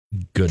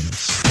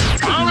goodness.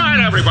 All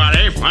right,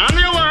 everybody, on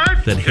the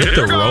alert. That hit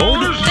the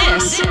road?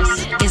 This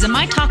is a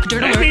My Talk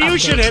Dirt Alert Maybe you update.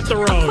 should hit the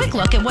road. A quick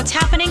look at what's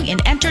happening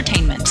in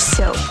entertainment.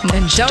 So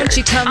And don't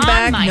you come On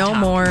back My no Talk.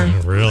 more.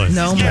 Really?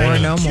 No more,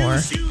 no more.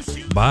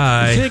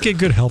 Bye. Can't get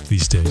good help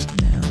these days.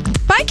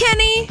 Bye,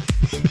 Kenny.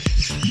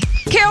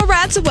 Carole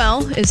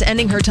Radziwell is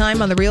ending her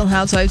time on The Real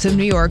Housewives of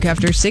New York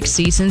after 6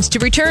 seasons to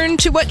return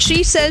to what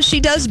she says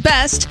she does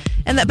best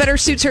and that better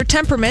suits her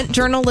temperament,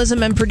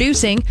 journalism and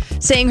producing,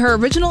 saying her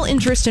original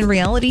interest in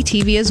reality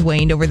TV has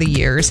waned over the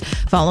years.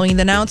 Following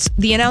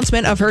the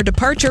announcement of her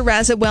departure,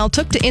 Radziwell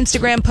took to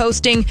Instagram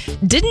posting,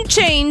 "Didn't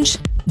change,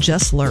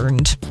 just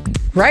learned."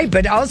 right,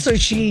 but also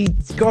she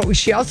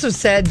also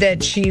said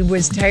that she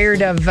was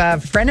tired of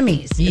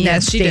frenemies in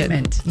that she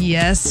statement. did.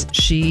 Yes,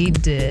 she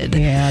did.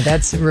 Yeah,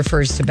 that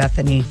refers to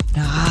Bethany.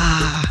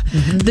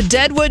 The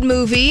Deadwood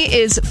movie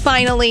is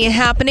finally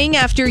happening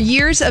after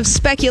years of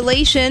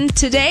speculation.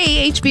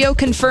 Today, HBO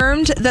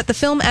confirmed that the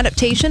film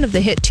adaptation of the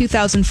hit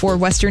 2004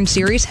 Western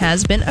series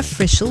has been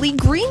officially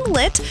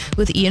greenlit,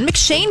 with Ian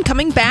McShane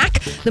coming back.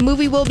 The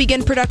movie will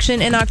begin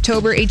production in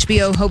October.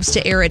 HBO hopes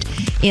to air it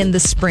in the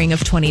spring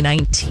of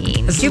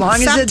 2019. As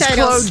long as it's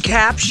closed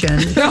caption.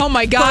 Oh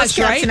my gosh,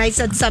 right? Caption. I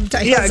said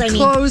subtitles. Yeah, I mean,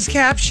 closed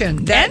caption.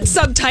 And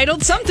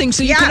subtitled something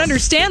so you can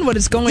understand what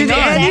is going Did on.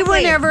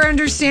 anyone ever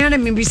understand? I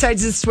mean,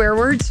 besides the swear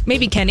words?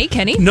 Maybe Kenny?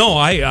 No,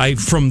 I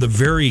from the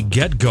very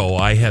get-go,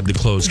 I had the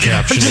closed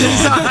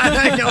captioning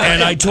on.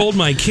 And I told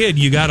my kid,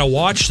 you got to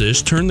watch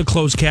this, turn the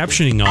closed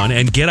captioning on,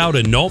 and get out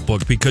a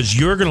notebook because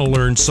you're going to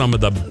learn some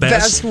of the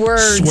best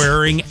words.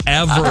 swearing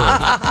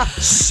ever.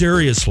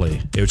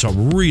 Seriously. It's a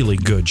really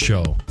good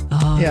show.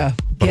 Yeah.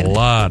 But a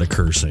lot of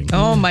cursing.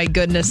 Oh my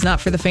goodness,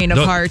 not for the faint of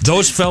heart.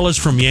 Those fellas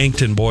from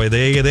Yankton, boy,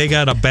 they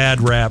got a bad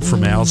rap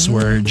from Al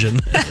Swearingen.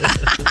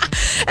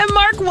 And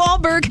Mark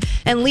Wahlberg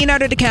and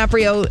Leonardo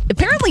DiCaprio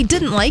apparently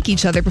didn't like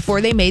each other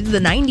before they made the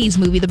 90s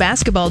movie The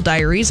Basketball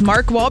Diaries.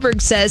 Mark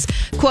Wahlberg says,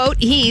 quote,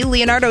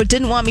 Leonardo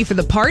didn't want me for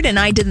the part and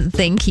I didn't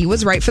think he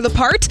was right for the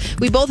part.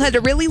 We both had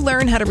to really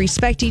learn how to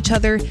respect each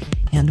other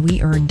and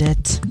we earned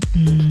it.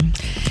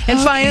 And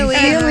finally,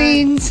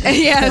 feelings.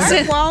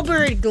 Yes. Mark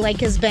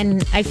Wahlberg has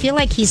been. I feel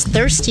like he's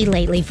thirsty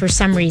lately for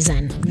some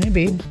reason.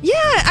 Maybe. Yeah,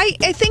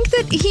 I think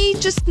that he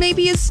just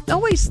maybe is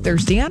always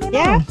thirsty. I don't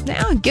know.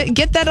 Yeah,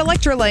 get that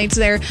electrolytes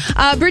there.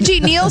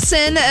 Brigitte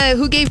Nielsen,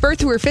 who gave birth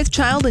to her 5th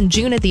child in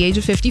June at the age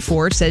of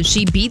 54, says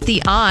she beat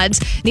the odds.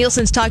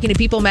 Nielsen's talking to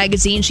People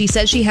magazine. She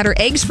says she had her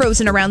eggs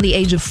frozen around the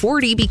age of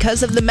 40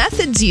 because of the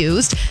methods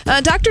used.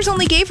 Doctors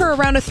only gave her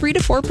around a 3 to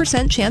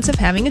 4% chance of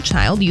having a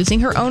child using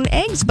her own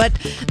eggs, but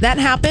that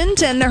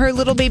happened and her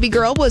little baby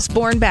girl was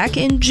born back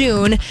in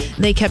June.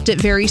 They kept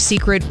it very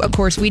secret. Of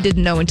course, we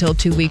didn't know until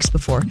 2 weeks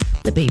before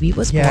the baby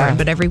was born,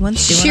 but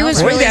everyone's doing all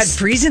right. Boy, that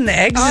freezing the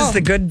eggs is the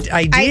good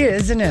idea,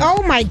 isn't it?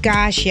 Oh my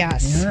gosh,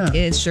 yes. Yeah.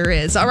 It sure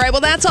is. All right,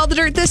 well, that's all the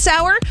dirt this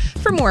hour.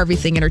 For more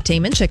everything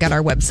entertainment, check out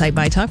our website,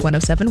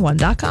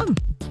 mytalk1071.com.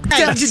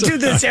 To do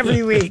this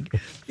every week.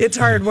 It's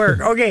hard work.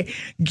 Okay,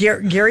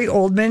 Gary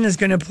Oldman is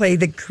going to play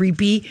the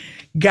creepy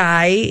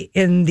guy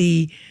in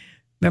the...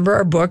 Remember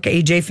our book,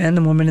 A.J. Finn,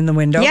 The Woman in the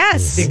Window?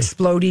 Yes. The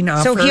exploding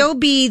offer. So he'll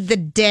be the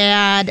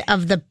dad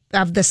of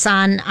the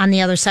son on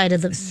the other side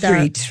of the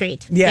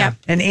street. Yeah. Yep.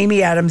 And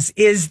Amy Adams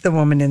is the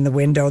woman in the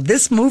window.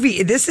 This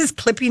movie, this is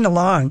clipping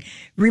along.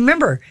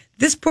 Remember,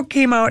 this book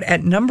came out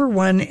at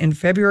 #1 in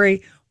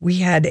February. We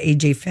had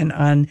A.J. Finn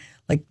on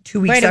like 2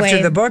 weeks Right after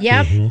away. the book.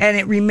 Yep. And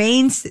it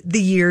remains the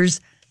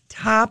year's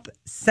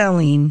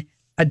top-selling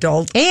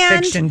adult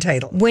fiction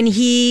title. When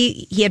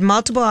he had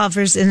multiple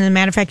offers, and as a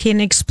matter of fact, he had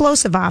an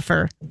explosive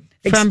offer.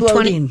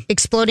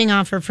 Exploding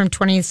offer from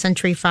 20th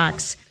Century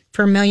Fox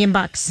for $1 million.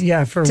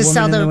 Yeah, for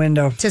Woman in the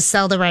Window. To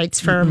sell the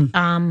rights for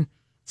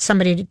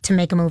somebody to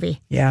make a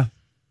movie. Yeah.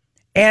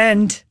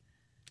 And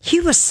he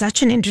was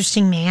such an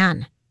interesting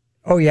man.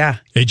 Oh, yeah.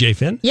 A.J.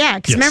 Finn? Yeah,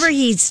 because remember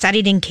he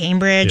studied in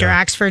Cambridge or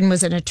Oxford and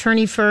was an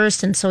attorney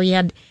first. And so he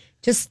had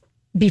just,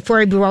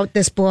 before he wrote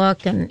this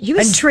book. And he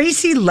was. And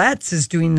Tracy Letts is doing